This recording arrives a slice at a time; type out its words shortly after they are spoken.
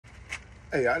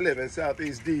Hey, I live in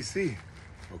Southeast DC.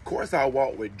 Of course I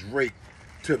walk with Drake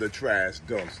to the trash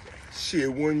dumpster.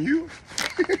 Shit, wouldn't you?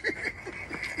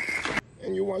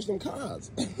 And you watch them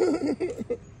cars.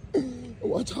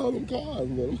 Watch all them cars,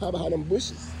 man. I'm hiding behind them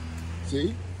bushes.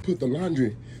 See? Put the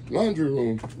laundry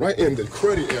room right in the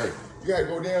cruddy area. You gotta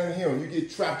go down here and you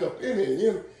get trapped up in it,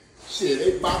 you know? Shit,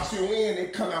 they box you in, they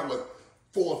come out with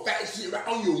 4 or 5 shit right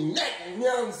on your neck, you know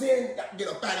what I'm saying? You gotta get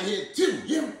up out of here too,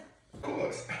 you know? Of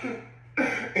course.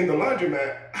 In the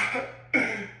laundromat,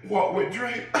 walk with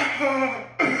Drake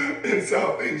in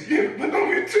Southeast, yeah, but don't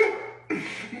be tripping.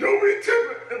 Don't be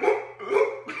tripping.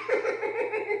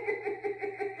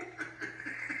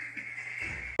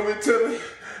 Don't be tripping,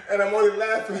 and I'm only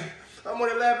laughing. I'm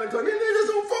only laughing because these niggas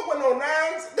don't fuck with no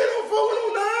nines. They don't fuck with no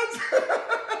nines.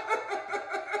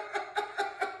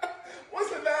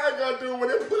 What's a nine gonna do when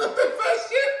they pull up that fat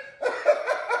shit?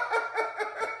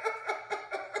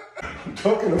 I'm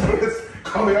talking about this.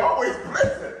 Call me always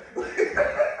blessed.